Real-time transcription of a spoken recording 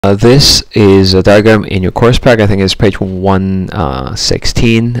This is a diagram in your course pack. I think it's page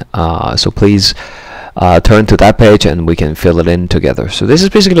 116. So please turn to that page and we can fill it in together. So this is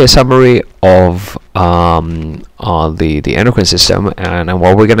basically a summary of the endocrine system, and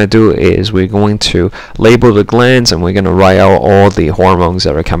what we're going to do is we're going to label the glands, and we're going to write out all the hormones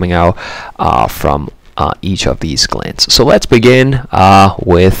that are coming out from each of these glands. So let's begin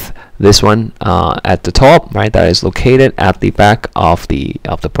with this one at the top, right? That is located at the back of the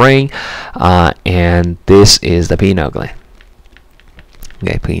brain, and this is the pineal gland.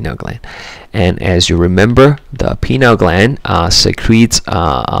 Okay, pineal gland. And as you remember, the pineal gland secretes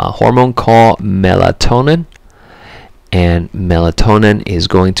a hormone called melatonin, and melatonin is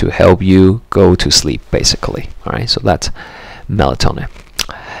going to help you go to sleep, basically. All right, so that's melatonin.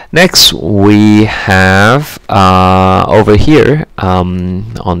 Next, we have over here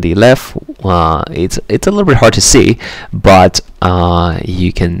on the left. It's a little bit hard to see, but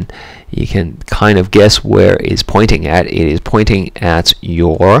you can kind of guess where it's pointing at. It is pointing at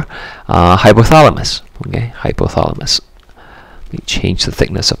your hypothalamus. Okay, hypothalamus. Let me change the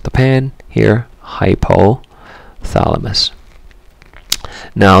thickness of the pen here. Hypothalamus.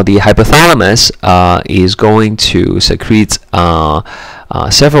 Now, the hypothalamus is going to secrete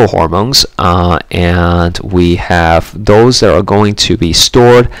several hormones, and we have those that are going to be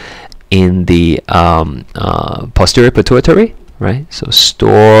stored in the posterior pituitary, right? So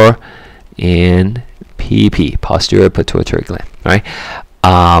store in PP, posterior pituitary gland, right?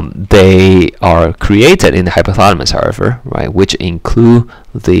 They are created in the hypothalamus, however, right, which include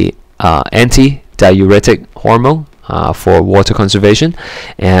the anti-diuretic hormone for water conservation,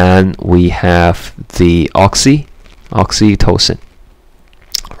 and we have the oxytocin,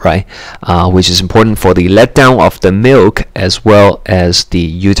 right, which is important for the letdown of the milk as well as the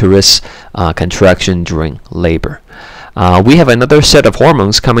uterus contraction during labor. We have another set of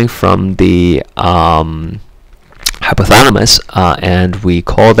hormones coming from the hypothalamus, and we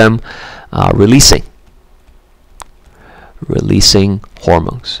call them releasing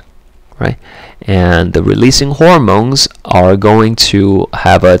hormones, right? And the releasing hormones are going to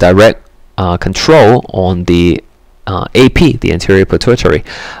have a direct control on the AP, the anterior pituitary,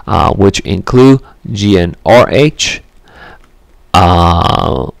 which include GnRH,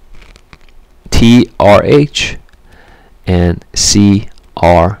 TRH, and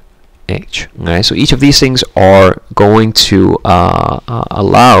CRH. Okay, so each of these things are going to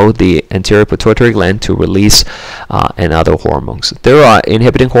allow the anterior pituitary gland to release and other hormones. There are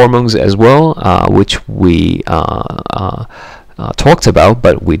inhibiting hormones as well, which we talked about,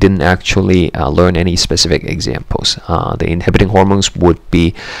 but we didn't actually learn any specific examples. The inhibiting hormones would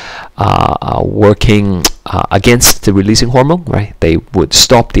be working against the releasing hormone, right? They would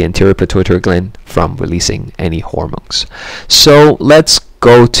stop the anterior pituitary gland from releasing any hormones. So let's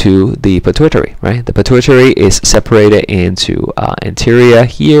go to the pituitary, right? The pituitary is separated into anterior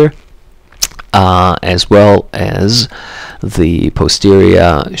here, as well as the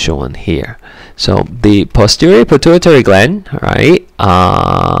posterior shown here. So the posterior pituitary gland, right,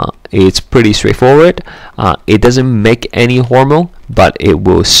 it's pretty straightforward. It doesn't make any hormone, but it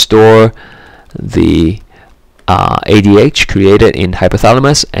will store the ADH created in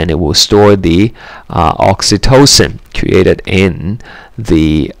hypothalamus, and it will store the oxytocin created in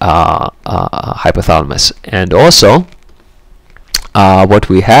the hypothalamus. And also, what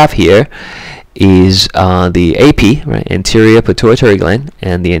we have here is the AP, right, anterior pituitary gland,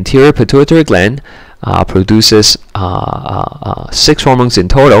 and the anterior pituitary gland produces 6 hormones in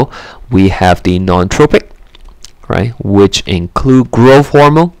total. We have the non-tropic, right, which include growth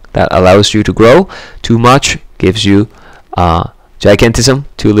hormone that allows you to grow. Too much gives you gigantism,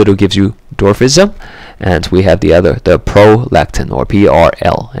 too little gives you dwarfism. And we have the other, the prolactin, or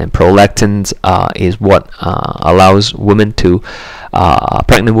PRL, and prolactin is what allows women to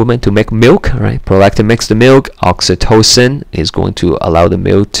pregnant women to make milk, right? Prolactin makes the milk. Oxytocin is going to allow the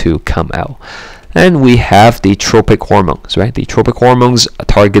milk to come out. And we have the tropic hormones, right? The tropic hormones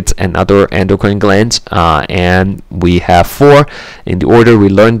targets another endocrine glands, and we have 4 in the order we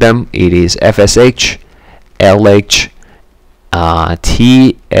learned them. It is FSH, LH,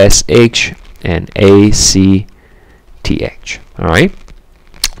 TSH, and ACTH. All right,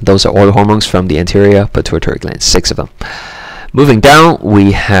 those are all the hormones from the anterior pituitary gland, 6 of them. Moving down,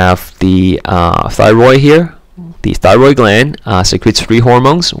 we have the thyroid here. The thyroid gland secretes 3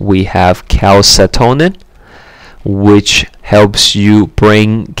 hormones. We have calcitonin, which helps you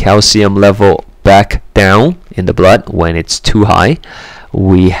bring calcium level back down in the blood when it's too high.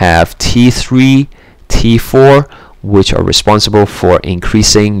 We have T3, T4, which are responsible for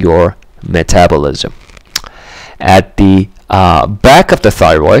increasing your metabolism. At the back of the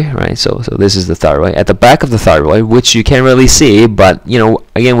thyroid, right? So this is the thyroid. At the back of the thyroid, which you can't really see, but you know,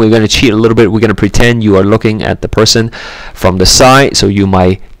 again, we're going to cheat a little bit. We're going to pretend you are looking at the person from the side, so you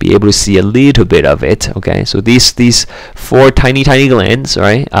might be able to see a little bit of it. Okay, so these 4 tiny glands,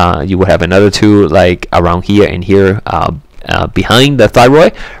 right? You would have another 2 like around here and here, behind the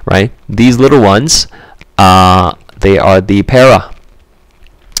thyroid, right? These little ones, they are the parathyroid.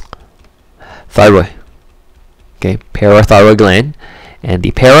 Okay, parathyroid gland, and the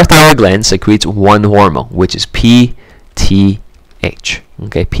parathyroid gland secretes one hormone, which is PTH.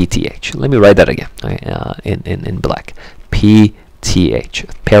 Okay, PTH. Let me write that again, right, in black. PTH,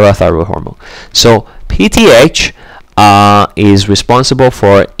 parathyroid hormone. So PTH is responsible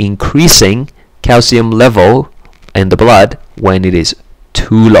for increasing calcium level in the blood when it is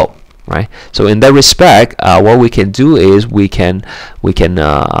too low. Right. So in that respect, what we can do is we can take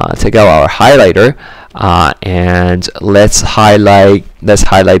out our highlighter, and let's highlight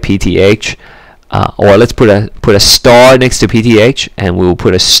PTH, or let's put a star next to PTH, and we will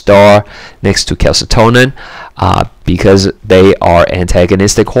put a star next to calcitonin, because they are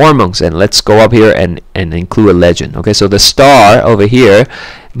antagonistic hormones. And let's go up here and include a legend. Okay, so the star over here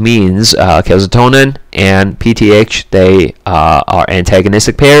means calcitonin and PTH, they are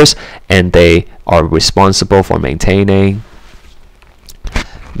antagonistic pairs, and they are responsible for maintaining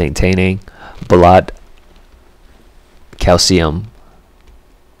blood calcium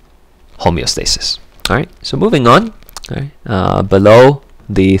homeostasis. All right, so moving on. All right, below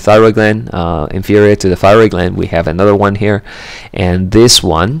the thyroid gland, inferior to the thyroid gland, we have another one here, and this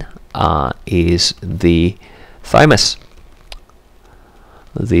one is the thymus.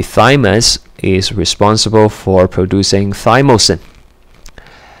 The thymus is responsible for producing thymosin,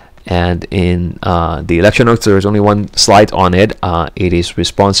 and in the lecture notes there is only one slide on it. It is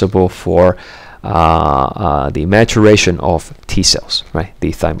responsible for the maturation of T cells, right?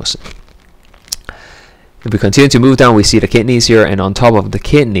 The thymosin. If we continue to move down, we see the kidneys here, and on top of the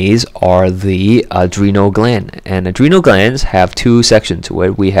kidneys are the adrenal gland. And adrenal glands have 2 sections to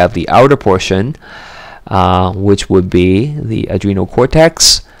it. We have the outer portion, which would be the adrenal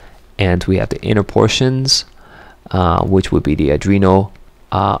cortex, and we have the inner portions, which would be the adrenal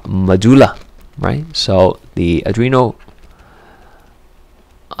medulla, right? So the adrenal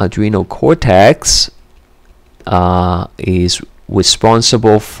cortex is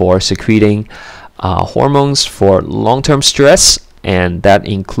responsible for secreting hormones for long-term stress, and that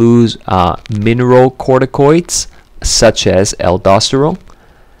includes mineralocorticoids such as aldosterone.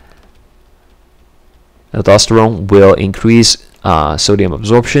 Aldosterone will increase sodium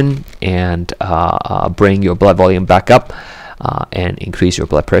absorption and bring your blood volume back up, and increase your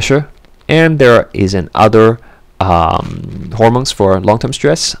blood pressure. And there is another hormones for long-term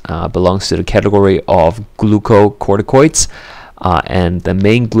stress, belongs to the category of glucocorticoids, and the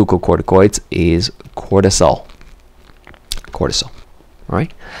main glucocorticoids is cortisol. All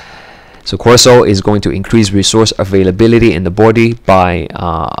right. So cortisol is going to increase resource availability in the body by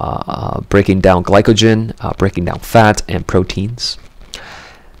breaking down glycogen, breaking down fat and proteins.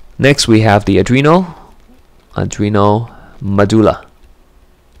 Next, we have the adrenal medulla.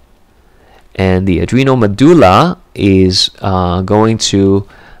 And the adrenal medulla is going to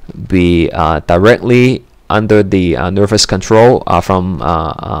be directly under the nervous control from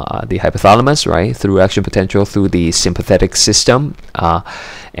the hypothalamus, right, through action potential through the sympathetic system,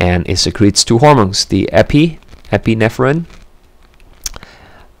 and it secretes 2 hormones, the epinephrine,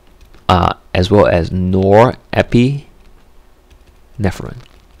 as well as norepinephrine.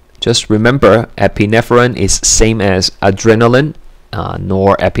 Just remember, epinephrine is same as adrenaline.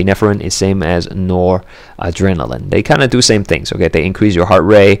 Norepinephrine is same as noradrenaline. They kind of do same things. Okay, they increase your heart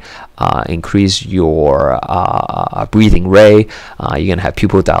rate, increase your breathing rate. You're gonna have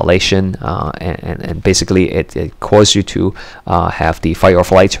pupil dilation, and basically it causes you to have the fight or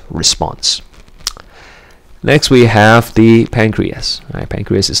flight response. Next, we have the pancreas. All right,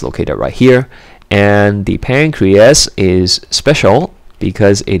 pancreas is located right here, and the pancreas is special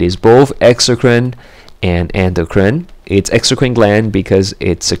because it is both exocrine and endocrine. It's exocrine gland because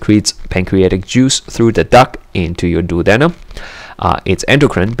it secretes pancreatic juice through the duct into your duodenum. It's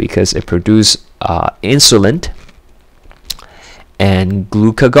endocrine because it produces insulin and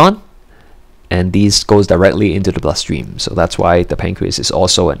glucagon, and these goes directly into the bloodstream. So that's why the pancreas is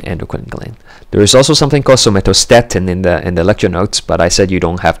also an endocrine gland. There is also something called somatostatin in the lecture notes, but I said you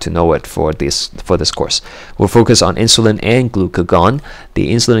don't have to know it for this course. We'll focus on insulin and glucagon.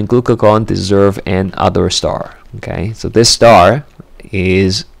 The insulin and glucagon deserve an other star. Okay, so this star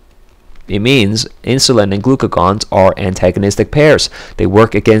means insulin and glucagon are antagonistic pairs. They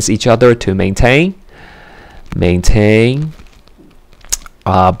work against each other to maintain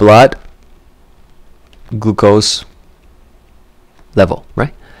blood glucose level,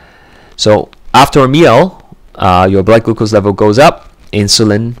 right? So after a meal, your blood glucose level goes up,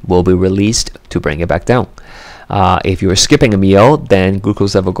 insulin will be released to bring it back down. If you're skipping a meal, then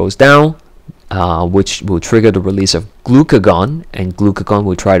glucose level goes down, which will trigger the release of glucagon, and glucagon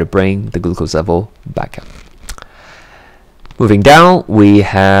will try to bring the glucose level back up. Moving down, we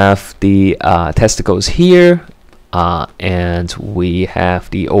have the testicles here, and we have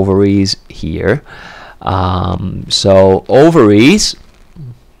the ovaries here. So ovaries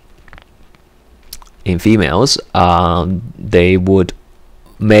in females, they would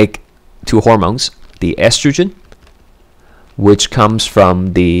make two hormones, the estrogen, which comes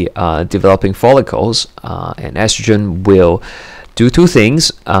from the developing follicles, and estrogen will do two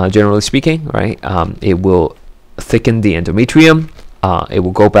things, generally speaking, right? It will thicken the endometrium, it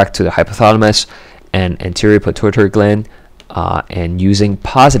will go back to the hypothalamus and anterior pituitary gland, and using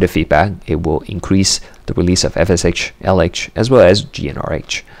positive feedback, it will increase the release of FSH, LH, as well as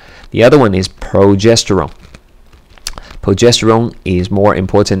GnRH. The other one is progesterone. Progesterone is more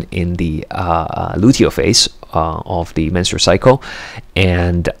important in the luteal phase of the menstrual cycle,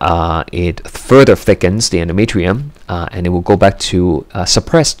 and it further thickens the endometrium, and it will go back to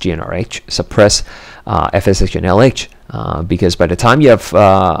suppress GnRH, suppress FSH and LH, because by the time you have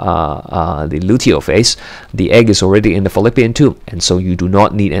the luteal phase, the egg is already in the fallopian tube, and so you do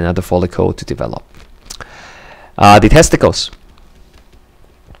not need another follicle to develop. The testicles,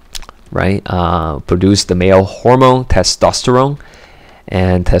 right, produce the male hormone testosterone,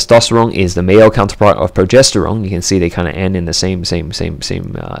 and testosterone is the male counterpart of progesterone. You can see they kind of end in the same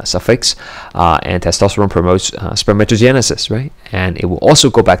suffix, and testosterone promotes spermatogenesis, right? And it will also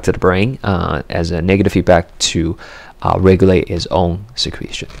go back to the brain as a negative feedback to regulate its own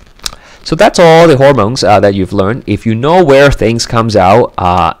secretion. So that's all the hormones that you've learned. If you know where things comes out,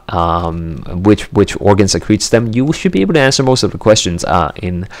 which organ secretes them, you should be able to answer most of the questions on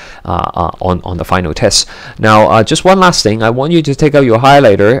the final test. Now, just one last thing, I want you to take out your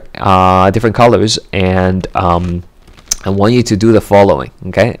highlighter, different colors, and I want you to do the following,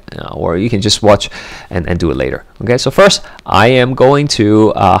 okay? Or you can just watch and do it later. Okay, so first I am going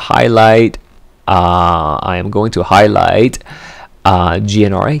to highlight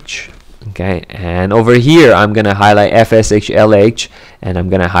GnRH. Okay, and over here I'm gonna highlight FSH, LH, and I'm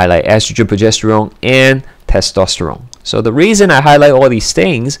gonna highlight estrogen, progesterone, and testosterone. So the reason I highlight all these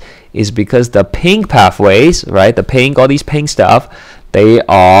things is because the pink pathways, right, all these pink stuff, they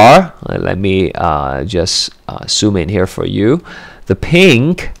are, let me just zoom in here for you. All the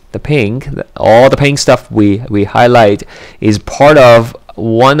pink stuff we highlight is part of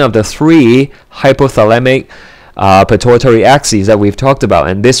one of the three hypothalamic pituitary axes that we've talked about,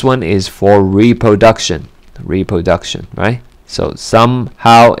 and this one is for reproduction, right? So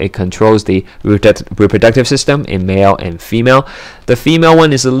somehow it controls the reproductive system in male and female. The female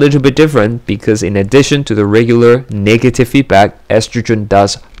one is a little bit different because in addition to the regular negative feedback, estrogen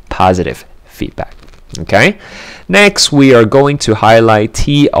does positive feedback. Okay, next we are going to highlight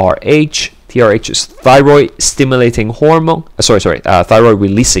TRH. TRH is thyroid stimulating hormone. Thyroid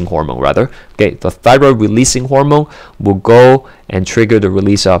releasing hormone rather. Okay, the thyroid releasing hormone will go and trigger the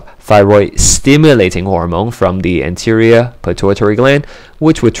release of thyroid stimulating hormone from the anterior pituitary gland,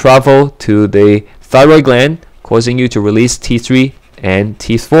 which will travel to the thyroid gland, causing you to release T3 and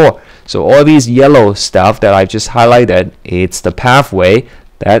T4. So all these yellow stuff that I just highlighted, it's the pathway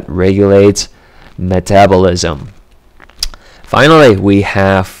that regulates metabolism. Finally, we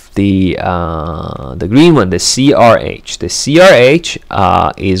have the green one, the CRH. The CRH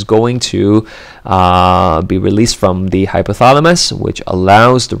is going to be released from the hypothalamus, which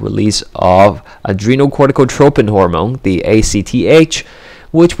allows the release of adrenocorticotropin hormone, the ACTH,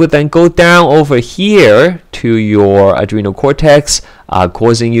 which would then go down over here to your adrenal cortex,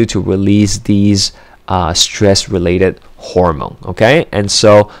 causing you to release these stress-related hormone. Okay, and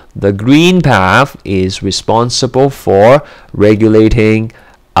so the green path is responsible for regulating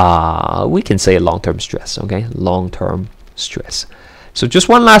we can say long-term stress. Okay, long-term stress. So just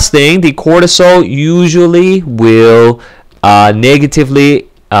one last thing, the cortisol usually will negatively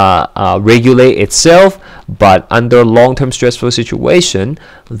regulate itself, but under long-term stressful situation,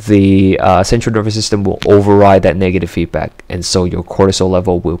 the central nervous system will override that negative feedback, and so your cortisol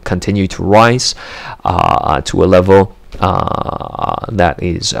level will continue to rise to a level that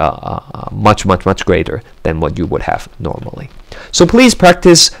is much greater than what you would have normally. So please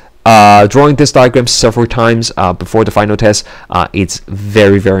practice drawing this diagram several times before the final test. It's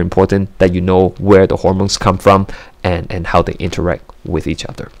very important that you know where the hormones come from and how they interact with each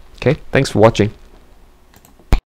other. Okay, thanks for watching.